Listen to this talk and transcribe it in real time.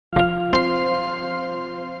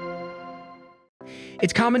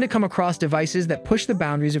It's common to come across devices that push the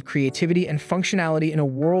boundaries of creativity and functionality in a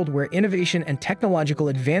world where innovation and technological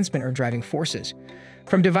advancement are driving forces.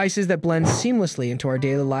 From devices that blend seamlessly into our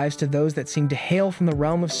daily lives to those that seem to hail from the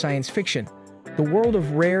realm of science fiction, the world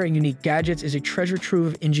of rare and unique gadgets is a treasure trove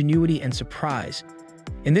of ingenuity and surprise.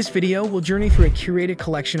 In this video, we'll journey through a curated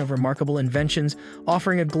collection of remarkable inventions,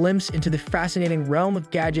 offering a glimpse into the fascinating realm of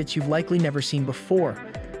gadgets you've likely never seen before.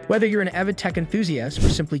 Whether you're an avid tech enthusiast or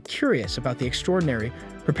simply curious about the extraordinary,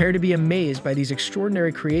 prepare to be amazed by these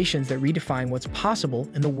extraordinary creations that redefine what's possible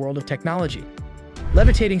in the world of technology.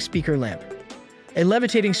 Levitating Speaker Lamp. A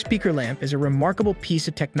levitating speaker lamp is a remarkable piece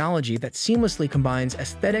of technology that seamlessly combines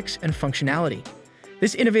aesthetics and functionality.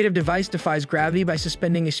 This innovative device defies gravity by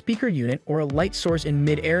suspending a speaker unit or a light source in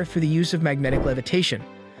mid-air through the use of magnetic levitation.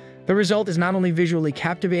 The result is not only visually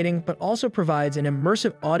captivating, but also provides an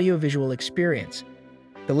immersive audio-visual experience.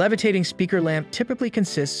 The levitating speaker lamp typically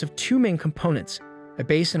consists of two main components, a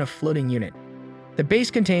base and a floating unit. The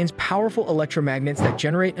base contains powerful electromagnets that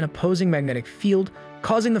generate an opposing magnetic field,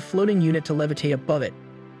 causing the floating unit to levitate above it.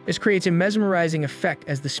 This creates a mesmerizing effect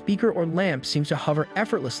as the speaker or lamp seems to hover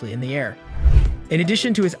effortlessly in the air. In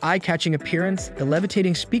addition to its eye-catching appearance, the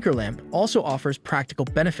levitating speaker lamp also offers practical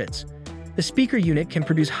benefits. The speaker unit can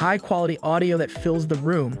produce high-quality audio that fills the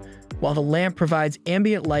room, while the lamp provides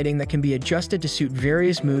ambient lighting that can be adjusted to suit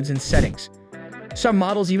various moods and settings. Some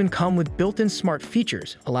models even come with built-in smart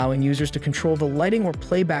features, allowing users to control the lighting or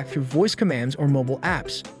playback through voice commands or mobile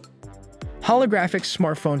apps. Holographic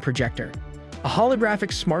Smartphone Projector. A holographic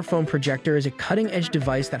smartphone projector is a cutting-edge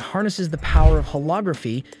device that harnesses the power of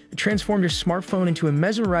holography to transform your smartphone into a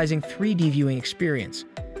mesmerizing 3D viewing experience.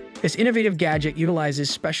 This innovative gadget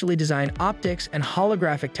utilizes specially designed optics and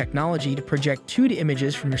holographic technology to project 2D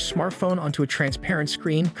images from your smartphone onto a transparent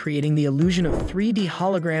screen, creating the illusion of 3D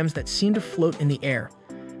holograms that seem to float in the air.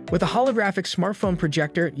 With a holographic smartphone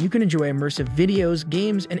projector, you can enjoy immersive videos,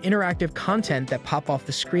 games, and interactive content that pop off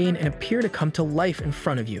the screen and appear to come to life in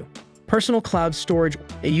front of you. Personal cloud storage.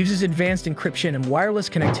 It uses advanced encryption and wireless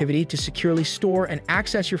connectivity to securely store and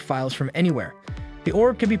access your files from anywhere. The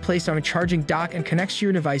orb can be placed on a charging dock and connects to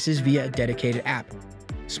your devices via a dedicated app.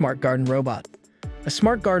 Smart Garden Robot. A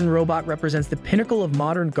smart garden robot represents the pinnacle of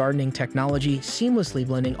modern gardening technology, seamlessly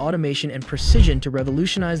blending automation and precision to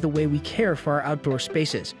revolutionize the way we care for our outdoor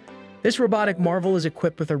spaces. This robotic marvel is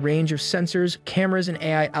equipped with a range of sensors, cameras, and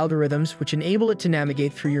AI algorithms which enable it to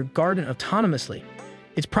navigate through your garden autonomously.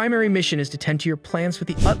 Its primary mission is to tend to your plants with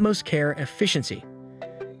the utmost care and efficiency.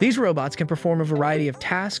 These robots can perform a variety of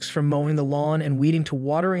tasks from mowing the lawn and weeding to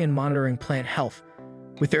watering and monitoring plant health.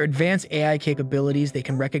 With their advanced AI capabilities, they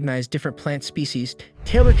can recognize different plant species,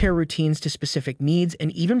 tailor care routines to specific needs,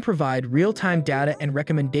 and even provide real-time data and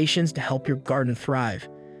recommendations to help your garden thrive.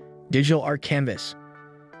 Digital Art Canvas.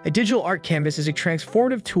 A digital art canvas is a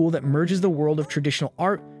transformative tool that merges the world of traditional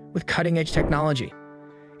art with cutting-edge technology.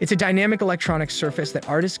 It's a dynamic electronic surface that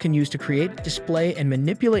artists can use to create, display, and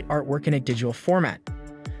manipulate artwork in a digital format.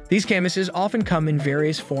 These canvases often come in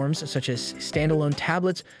various forms, such as standalone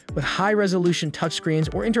tablets with high-resolution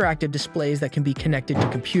touchscreens or interactive displays that can be connected to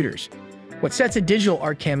computers. What sets a digital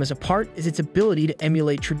art canvas apart is its ability to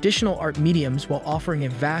emulate traditional art mediums while offering a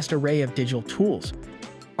vast array of digital tools.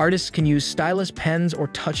 Artists can use stylus pens or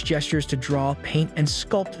touch gestures to draw, paint, and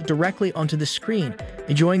sculpt directly onto the screen,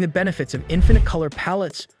 enjoying the benefits of infinite color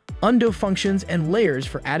palettes, undo functions, and layers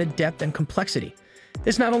for added depth and complexity.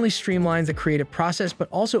 This not only streamlines the creative process, but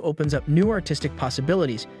also opens up new artistic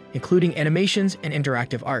possibilities, including animations and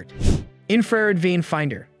interactive art. Infrared Vein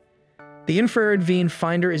Finder. The infrared vein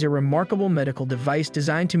finder is a remarkable medical device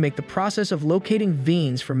designed to make the process of locating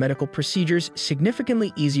veins for medical procedures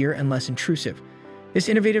significantly easier and less intrusive. This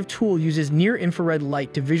innovative tool uses near-infrared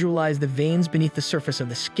light to visualize the veins beneath the surface of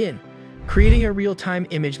the skin, creating a real-time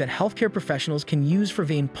image that healthcare professionals can use for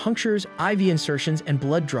vein punctures, IV insertions, and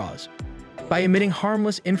blood draws. By emitting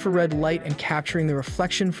harmless infrared light and capturing the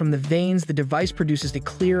reflection from the veins, the device produces a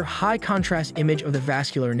clear, high-contrast image of the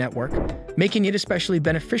vascular network, making it especially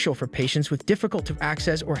beneficial for patients with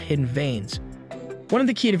difficult-to-access or hidden veins. One of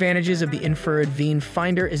the key advantages of the infrared vein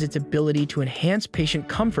finder is its ability to enhance patient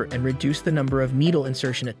comfort and reduce the number of needle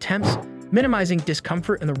insertion attempts, minimizing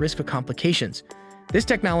discomfort and the risk of complications. This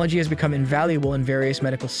technology has become invaluable in various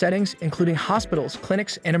medical settings, including hospitals,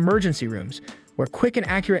 clinics, and emergency rooms, where quick and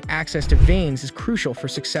accurate access to veins is crucial for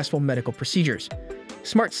successful medical procedures.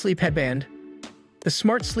 Smart Sleep Headband. The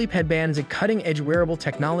Smart Sleep Headband is a cutting-edge wearable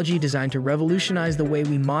technology designed to revolutionize the way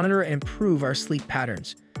we monitor and improve our sleep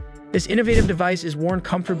patterns. This innovative device is worn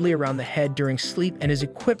comfortably around the head during sleep and is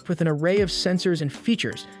equipped with an array of sensors and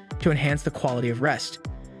features to enhance the quality of rest.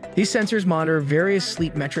 These sensors monitor various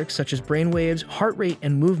sleep metrics such as brainwaves, heart rate,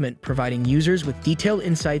 and movement, providing users with detailed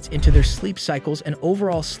insights into their sleep cycles and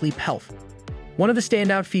overall sleep health. One of the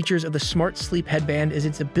standout features of the Smart Sleep Headband is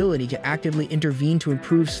its ability to actively intervene to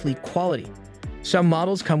improve sleep quality. Some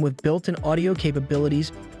models come with built-in audio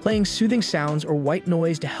capabilities, playing soothing sounds or white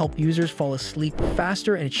noise to help users fall asleep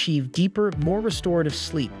faster and achieve deeper, more restorative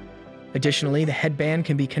sleep. Additionally, the headband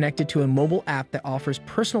can be connected to a mobile app that offers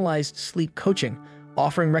personalized sleep coaching,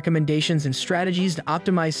 offering recommendations and strategies to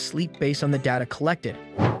optimize sleep based on the data collected.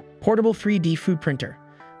 Portable 3D Food Printer.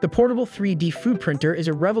 The portable 3D food printer is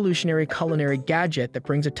a revolutionary culinary gadget that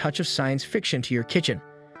brings a touch of science fiction to your kitchen.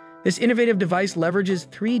 This innovative device leverages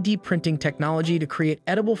 3D printing technology to create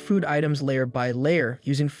edible food items layer by layer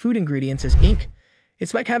using food ingredients as ink.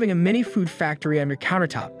 It's like having a mini food factory on your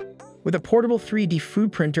countertop. With a portable 3D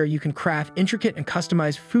food printer, you can craft intricate and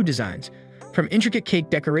customized food designs, from intricate cake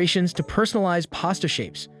decorations to personalized pasta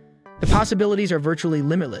shapes. The possibilities are virtually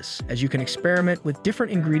limitless, as you can experiment with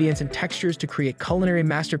different ingredients and textures to create culinary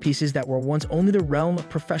masterpieces that were once only the realm of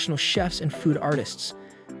professional chefs and food artists.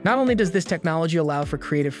 Not only does this technology allow for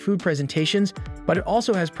creative food presentations, but it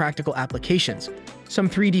also has practical applications. Some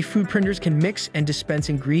 3D food printers can mix and dispense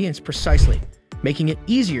ingredients precisely, making it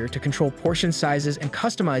easier to control portion sizes and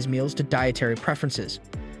customize meals to dietary preferences.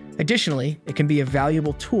 Additionally, it can be a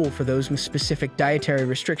valuable tool for those with specific dietary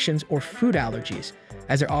restrictions or food allergies,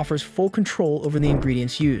 as it offers full control over the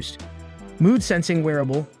ingredients used. Mood Sensing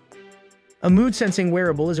Wearable. A mood-sensing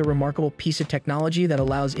wearable is a remarkable piece of technology that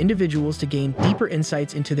allows individuals to gain deeper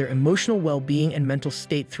insights into their emotional well-being and mental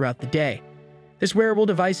state throughout the day. This wearable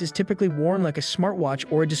device is typically worn like a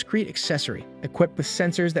smartwatch or a discrete accessory, equipped with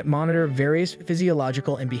sensors that monitor various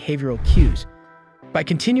physiological and behavioral cues. By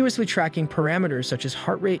continuously tracking parameters such as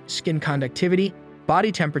heart rate, skin conductivity,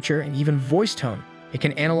 body temperature, and even voice tone, it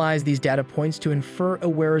can analyze these data points to infer a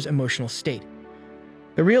wearer's emotional state.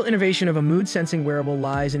 The real innovation of a mood-sensing wearable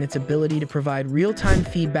lies in its ability to provide real-time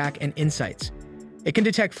feedback and insights. It can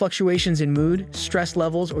detect fluctuations in mood, stress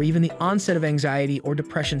levels, or even the onset of anxiety or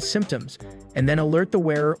depression symptoms, and then alert the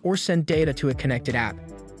wearer or send data to a connected app.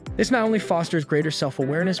 This not only fosters greater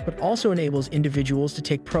self-awareness, but also enables individuals to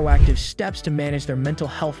take proactive steps to manage their mental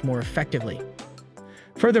health more effectively.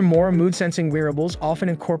 Furthermore, mood-sensing wearables often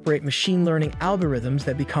incorporate machine learning algorithms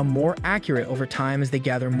that become more accurate over time as they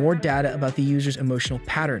gather more data about the user's emotional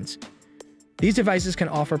patterns. These devices can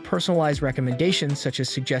offer personalized recommendations such as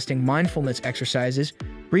suggesting mindfulness exercises,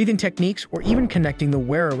 breathing techniques, or even connecting the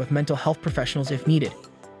wearer with mental health professionals if needed.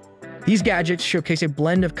 These gadgets showcase a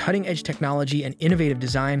blend of cutting-edge technology and innovative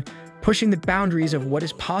design, pushing the boundaries of what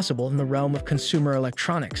is possible in the realm of consumer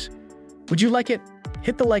electronics. Would you like it?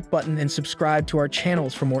 Hit the like button and subscribe to our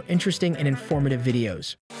channels for more interesting and informative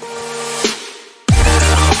videos.